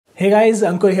Hey guys,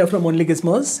 Ankur here from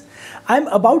OnlyGizmos. I'm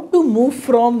about to move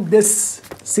from this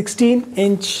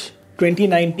 16-inch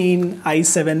 2019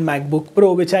 i7 MacBook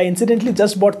Pro, which I incidentally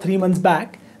just bought 3 months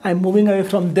back. I'm moving away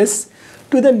from this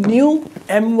to the new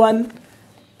M1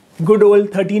 good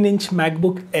old 13-inch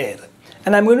MacBook Air.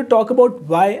 And I'm going to talk about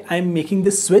why I'm making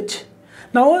this switch.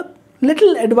 Now, a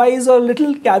little advice or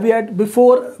little caveat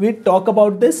before we talk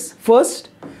about this. First,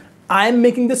 I'm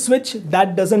making this switch.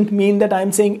 That doesn't mean that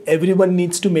I'm saying everyone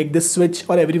needs to make this switch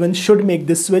or everyone should make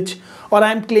this switch, or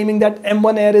I'm claiming that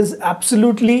M1 Air is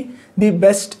absolutely the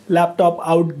best laptop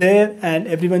out there and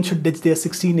everyone should ditch their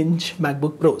 16-inch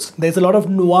MacBook Pros. There's a lot of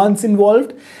nuance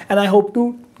involved and I hope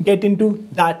to get into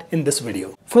that in this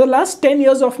video. For the last 10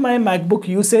 years of my MacBook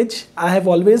usage, I have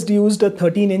always used a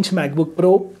 13-inch MacBook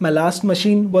Pro. My last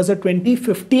machine was a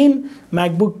 2015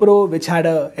 MacBook Pro, which had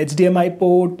a HDMI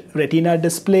port, Retina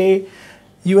display,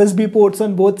 USB ports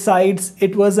on both sides.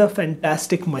 It was a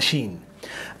fantastic machine.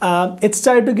 It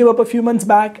started to give up a few months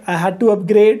back. I had to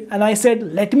upgrade and I said,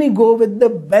 let me go with the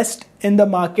best in the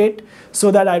market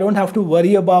so that I don't have to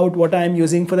worry about what I'm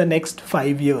using for the next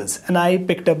 5 years. And I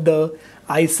picked up the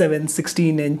i7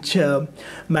 16-inch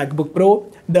MacBook Pro.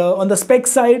 On the spec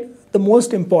side, the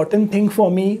most important thing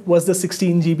for me was the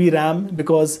 16 GB RAM,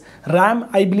 because RAM,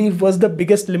 I believe, was the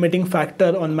biggest limiting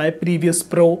factor on my previous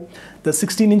Pro. The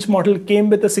 16-inch model came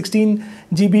with a 16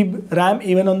 GB RAM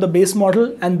even on the base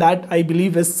model, and that I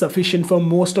believe is sufficient for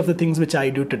most of the things which I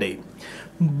do today.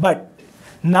 But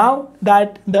now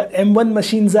that the M1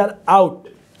 machines are out,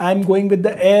 I'm going with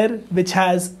the Air, which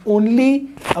has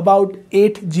only about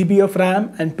 8 GB of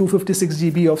RAM and 256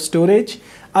 GB of storage.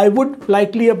 I would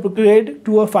likely upgrade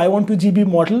to a 512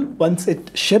 GB model once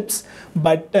it ships,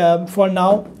 but for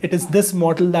now it is this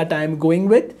model that I'm going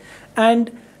with. And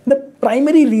the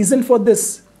primary reason for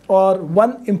this, or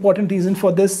one important reason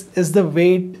for this, is the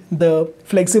weight, the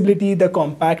flexibility, the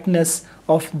compactness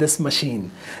of this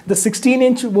machine. The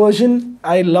 16-inch version,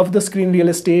 I love the screen real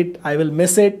estate, I will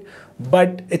miss it,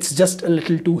 but it's just a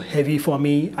little too heavy for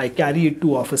me. I carry it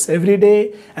to office every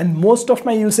day and most of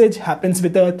my usage happens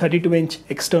with a 32-inch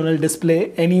external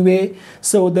display anyway.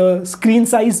 So the screen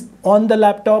size on the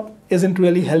laptop isn't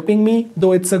really helping me,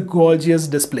 though it's a gorgeous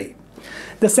display.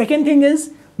 The second thing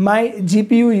is my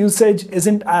GPU usage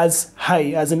isn't as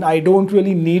high, as in I don't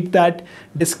really need that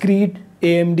discrete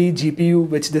AMD GPU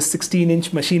which this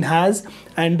 16-inch machine has,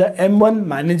 and the M1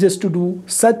 manages to do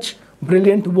such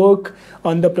brilliant work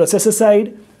on the processor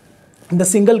side. The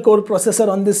single core processor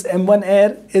on this M1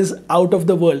 Air is out of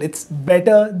the world. It's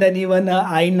better than even a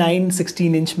i9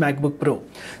 16-inch MacBook Pro.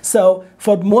 So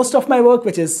for most of my work,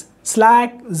 which is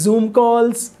Slack, Zoom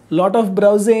calls, lot of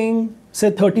browsing,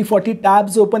 say 30-40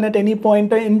 tabs open at any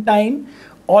point in time,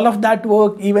 all of that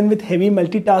work, even with heavy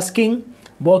multitasking,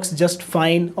 works just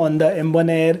fine on the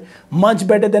M1 Air. Much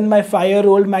better than my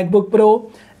 5-year-old MacBook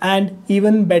Pro, and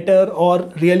even better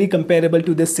or really comparable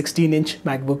to this 16-inch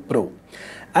MacBook Pro.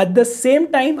 At the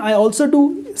same time, I also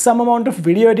do some amount of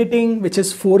video editing, which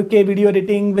is 4K video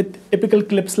editing with typical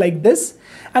clips like this.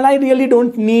 And I really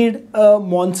don't need a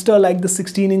monster like the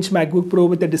 16-inch MacBook Pro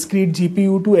with a discrete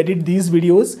GPU to edit these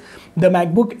videos. The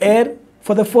MacBook Air,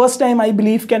 for the first time, I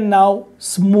believe, can now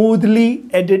smoothly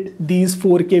edit these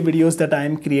 4K videos that I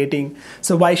am creating.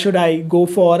 So why should I go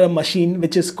for a machine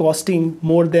which is costing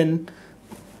more than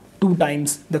 2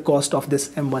 times the cost of this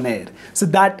M1 Air? So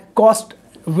that cost,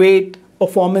 weight,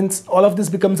 performance, all of this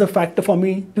becomes a factor for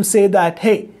me to say that,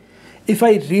 hey, if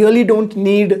I really don't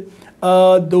need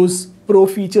those pro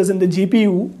features in the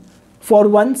GPU, for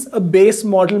once a base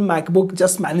model MacBook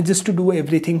just manages to do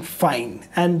everything fine.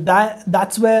 And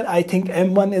that's where I think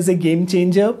M1 is a game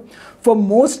changer. For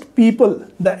most people,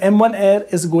 the M1 Air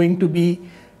is going to be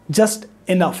just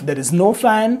enough. There is no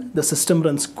fan, the system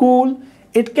runs cool,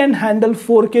 it can handle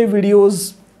 4K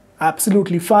videos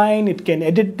absolutely fine, it can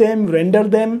edit them, render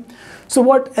them. So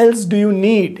what else do you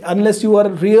need? Unless you are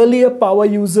really a power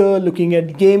user looking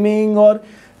at gaming or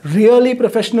really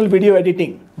professional video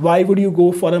editing, why would you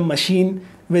go for a machine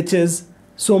which is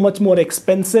so much more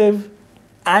expensive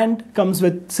and comes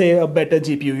with, say, a better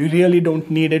GPU? You really don't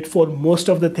need it for most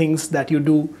of the things that you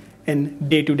do in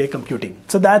day-to-day computing.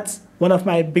 So that's one of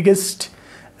my biggest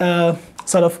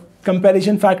sort of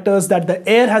comparison factors, that the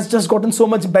Air has just gotten so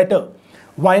much better.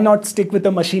 Why not stick with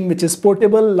a machine which is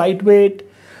portable, lightweight,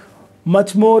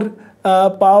 much more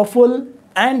powerful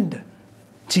and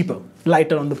cheaper,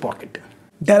 lighter on the pocket?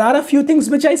 There are a few things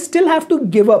which I still have to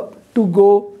give up to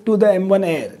go to the M1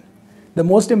 Air. The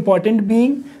most important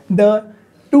being the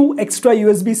 2 extra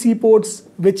USB-C ports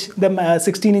which the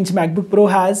 16-inch MacBook Pro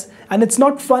has. And it's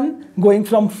not fun going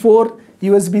from 4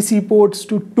 USB-C ports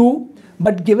to 2,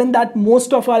 But given that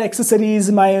most of our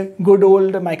accessories, my good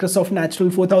old Microsoft Natural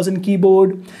 4000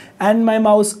 keyboard and my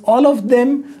mouse, all of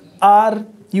them are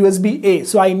USB-A.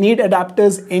 So I need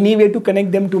adapters anyway to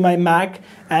connect them to my Mac.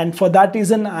 And for that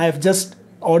reason, I've just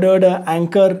ordered an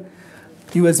Anker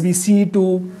USB-C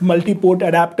to multi-port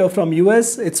adapter from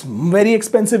US. It's very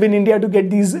expensive in India to get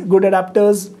these good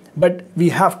adapters, but we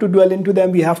have to dwell into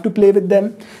them, we have to play with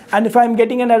them. And if I'm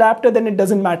getting an adapter, then it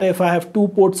doesn't matter if I have 2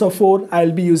 ports or 4,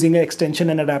 I'll be using an extension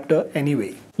and adapter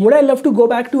anyway. Would I love to go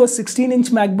back to a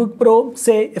 16-inch MacBook Pro,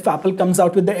 say if Apple comes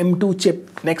out with the M2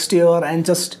 chip next year and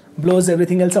just blows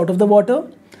everything else out of the water?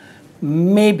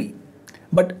 Maybe,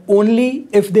 but only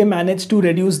if they manage to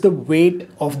reduce the weight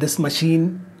of this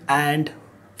machine and,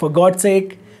 for God's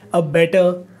sake, a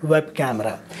better web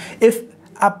camera. If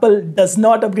Apple does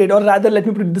not upgrade, or rather let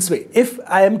me put it this way, if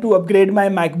I am to upgrade my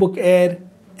MacBook Air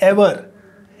ever,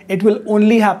 it will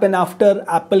only happen after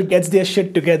Apple gets their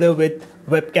shit together with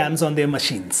webcams on their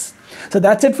machines. So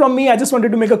that's it from me. I just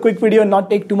wanted to make a quick video and not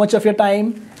take too much of your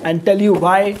time and tell you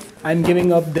why I'm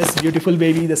giving up this beautiful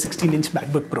baby, the 16-inch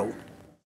MacBook Pro.